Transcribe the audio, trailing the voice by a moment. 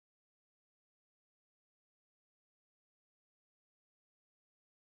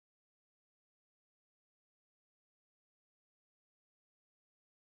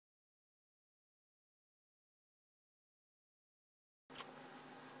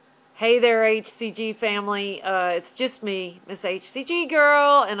Hey there, HcG family. It's just me, Miss HcG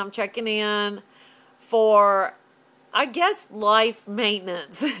Girl, and I'm checking in for, I guess, life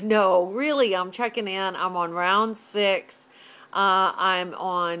maintenance. No, really, I'm checking in. I'm on round 6. I'm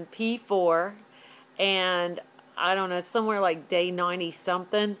on P4, and I don't know, somewhere like day 90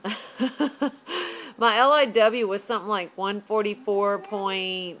 something. My LIW was something like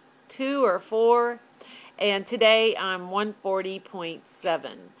 144.2 or 4, and today I'm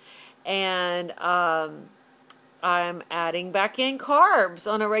 140.7. And I'm adding back in carbs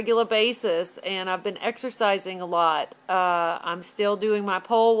on a regular basis, and I've been exercising a lot. I'm still doing my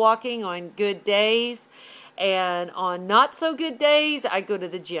pole walking on good days, and on not so good days I go to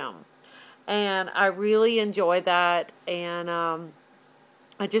the gym, and I really enjoy that. And I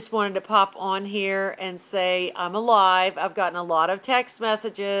just wanted to pop on here and say I'm alive. I've gotten a lot of text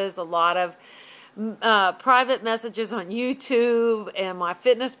messages, a lot of private messages on YouTube and my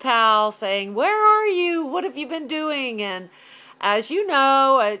Fitness Pal saying, "Where are you? What have you been doing?" And as you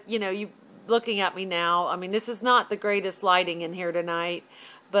know, you looking at me now. I mean, this is not the greatest lighting in here tonight,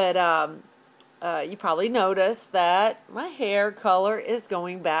 but you probably noticed that my hair color is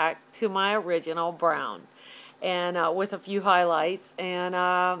going back to my original brown, and with a few highlights. And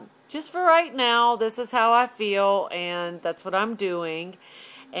just for right now, this is how I feel, and that's what I'm doing.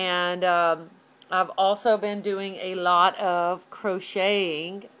 And I've also been doing a lot of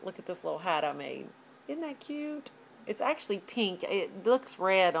crocheting. Look at this little hat I made. Isn't that cute? It's actually pink. It looks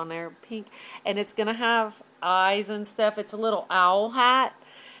red on there, pink. And it's going to have eyes and stuff. It's a little owl hat.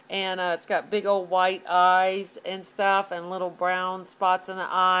 And it's got big old white eyes and stuff and little brown spots in the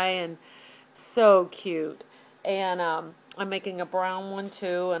eye. And it's so cute. And I'm making a brown one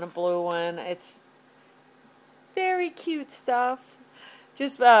too and a blue one. It's very cute stuff.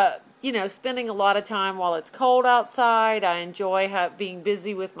 Just spending a lot of time while it's cold outside. I enjoy being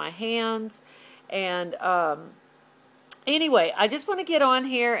busy with my hands. And anyway, I just want to get on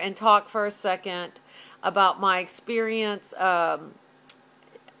here and talk for a second about my experience.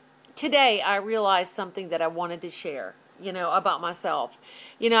 Today, I realized something that I wanted to share, about myself.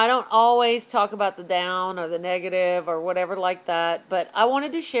 I don't always talk about the down or the negative or whatever like that, but I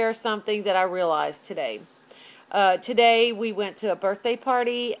wanted to share something that I realized today. Today we went to a birthday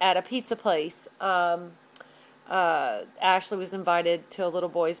party at a pizza place. Ashley was invited to a little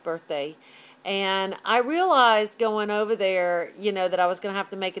boy's birthday. And I realized going over there, that I was going to have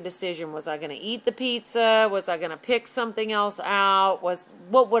to make a decision. Was I going to eat the pizza? Was I going to pick something else out?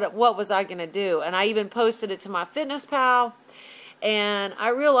 What was I going to do? And I even posted it to my Fitness Pal. And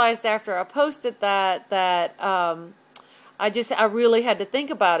I realized after I posted that I really had to think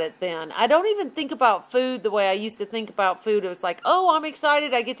about it then. I don't even think about food the way I used to think about food. It was like, oh, I'm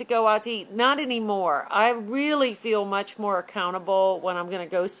excited I get to go out to eat. Not anymore. I really feel much more accountable when I'm going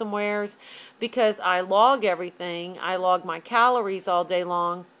to go somewheres because I log everything. I log my calories all day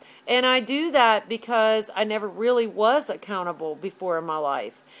long. And I do that because I never really was accountable before in my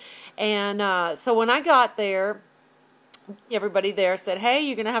life. And so when I got there, everybody there said, "Hey,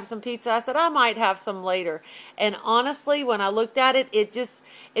 you're going to have some pizza?" I said, "I might have some later." And honestly, when I looked at it, it's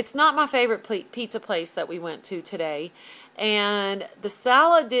not my favorite pizza place that we went to today. And the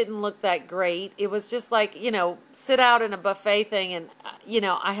salad didn't look that great. It was just like, sit out in a buffet thing. And,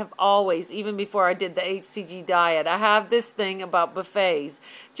 I have always, even before I did the HcG diet, I have this thing about buffets.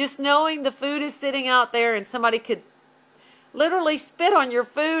 Just knowing the food is sitting out there and somebody could literally spit on your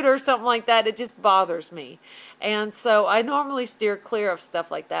food or something like that, it just bothers me. And so I normally steer clear of stuff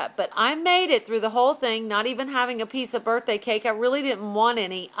like that. But I made it through the whole thing, not even having a piece of birthday cake. I really didn't want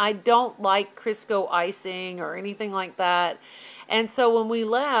any. I don't like Crisco icing or anything like that. And so when we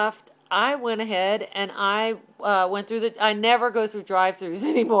left, I went ahead and I went through I never go through drive-thrus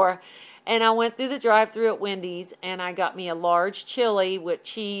anymore. And I went through the drive-thru at Wendy's and I got me a large chili with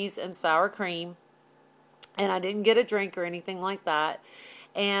cheese and sour cream. And I didn't get a drink or anything like that.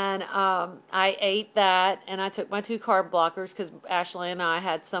 And I ate that, and I took my 2 carb blockers because Ashley and I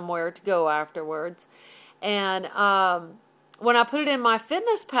had somewhere to go afterwards. And when I put it in my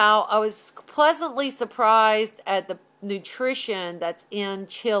Fitness Pal, I was pleasantly surprised at the nutrition that's in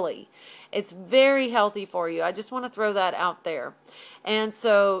chili. It's very healthy for you. I just want to throw that out there. And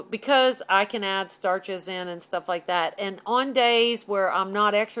so because I can add starches in and stuff like that, and on days where I'm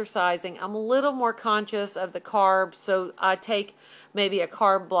not exercising, I'm a little more conscious of the carbs, so I take maybe a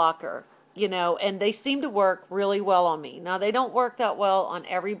carb blocker, and they seem to work really well on me. Now, they don't work that well on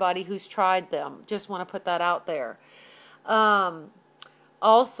everybody who's tried them. Just want to put that out there.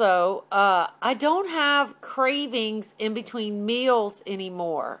 Also, I don't have cravings in between meals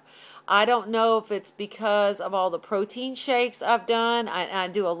anymore. I don't know if it's because of all the protein shakes I've done. I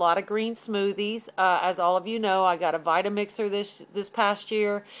do a lot of green smoothies. As all of you know, I got a Vitamixer this past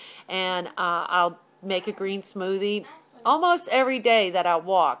year, and I'll make a green smoothie almost every day that I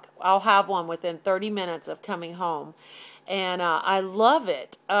walk. I'll have one within 30 minutes of coming home. And I love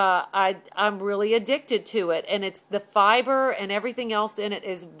it. I'm really addicted to it. And it's the fiber and everything else in it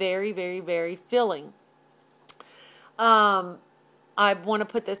is very, very, very filling. I want to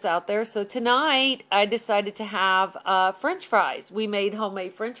put this out there. So tonight I decided to have French fries. We made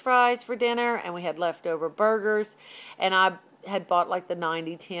homemade French fries for dinner, and we had leftover burgers. And I had bought like the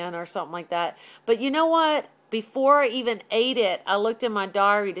 90-10 or something like that. But you know what? Before I even ate it, I looked in my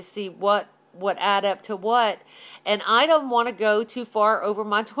diary to see what add up to what, and I don't want to go too far over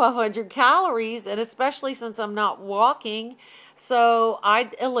my 1,200 calories, and especially since I'm not walking, so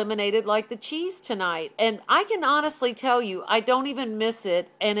I eliminated like the cheese tonight. And I can honestly tell you, I don't even miss it,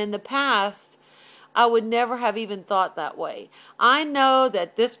 and in the past, I would never have even thought that way. I know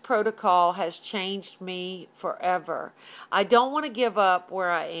that this protocol has changed me forever. I don't want to give up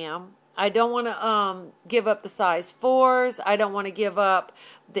where I am. I don't want to give up the size 4s. I don't want to give up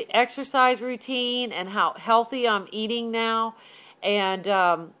the exercise routine and how healthy I'm eating now. And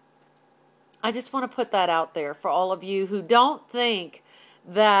I just want to put that out there for all of you who don't think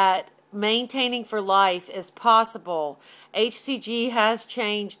that maintaining for life is possible. HcG has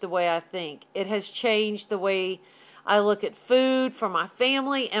changed the way I think. It has changed the way I look at food for my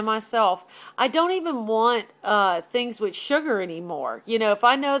family and myself. I don't even want things with sugar anymore. You know, if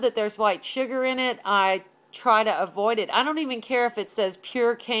I know that there's white sugar in it, I try to avoid it. I don't even care if it says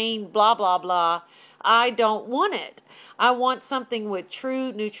pure cane, blah, blah, blah. I don't want it. I want something with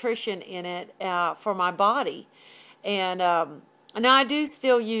true nutrition in it for my body. And now I do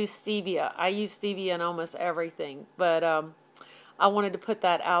still use stevia. I use stevia in almost everything. But I wanted to put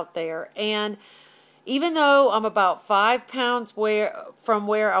that out there. And even though I'm about 5 pounds from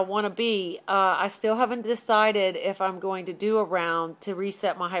where I want to be, I still haven't decided if I'm going to do a round to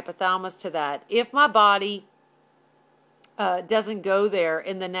reset my hypothalamus to that. If my body doesn't go there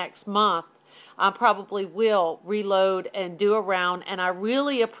in the next month, I probably will reload and do a round. And I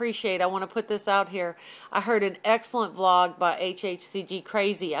really appreciate, I want to put this out here, I heard an excellent vlog by HcG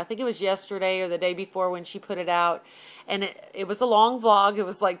Crazy. I think it was yesterday or the day before when she put it out. And it was a long vlog. It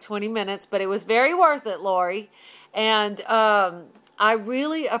was like 20 minutes, but it was very worth it, Lori. And I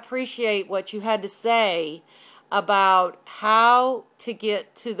really appreciate what you had to say about how to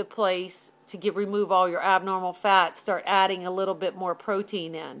get to the place to remove all your abnormal fat, start adding a little bit more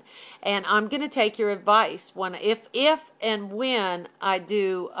protein in. And I'm going to take your advice if and when I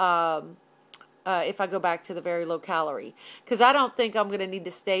do, if I go back to the very low calorie. Because I don't think I'm going to need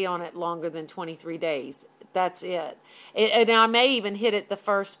to stay on it longer than 23 days. That's it. And I may even hit it the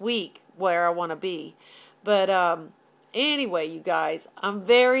first week where I want to be. But anyway, you guys, I'm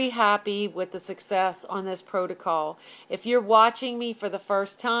very happy with the success on this protocol. If you're watching me for the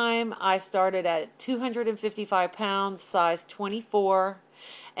first time, I started at 255 pounds, size 24.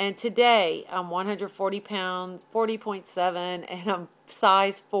 And today, I'm 140 pounds, 40.7, and I'm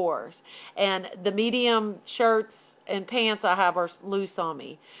size 4s. And the medium shirts and pants I have are loose on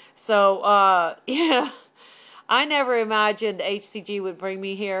me. So, yeah. I never imagined HcG would bring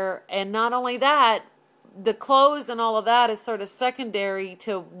me here. And not only that, the clothes and all of that is sort of secondary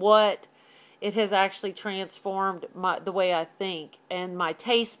to what it has actually transformed the way I think and my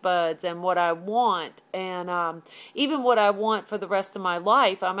taste buds and what I want. And even what I want for the rest of my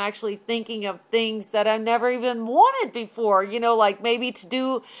life, I'm actually thinking of things that I never even wanted before. You know, like maybe to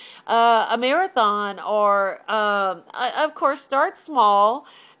do a marathon or, of course, start small.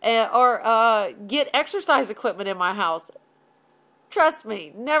 Or get exercise equipment in my house. Trust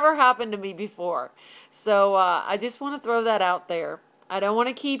me, never happened to me before. So I just want to throw that out there. I don't want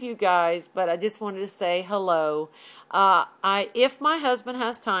to keep you guys, but I just wanted to say hello. If my husband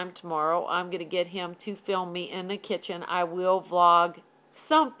has time tomorrow, I'm going to get him to film me in the kitchen. I will vlog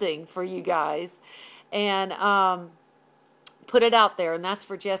something for you guys and put it out there. And that's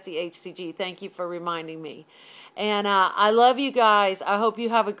for Jessie HcG. Thank you for reminding me. And I love you guys. I hope you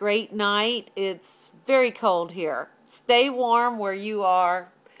have a great night. It's very cold here. Stay warm where you are.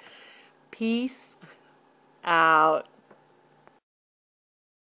 Peace out.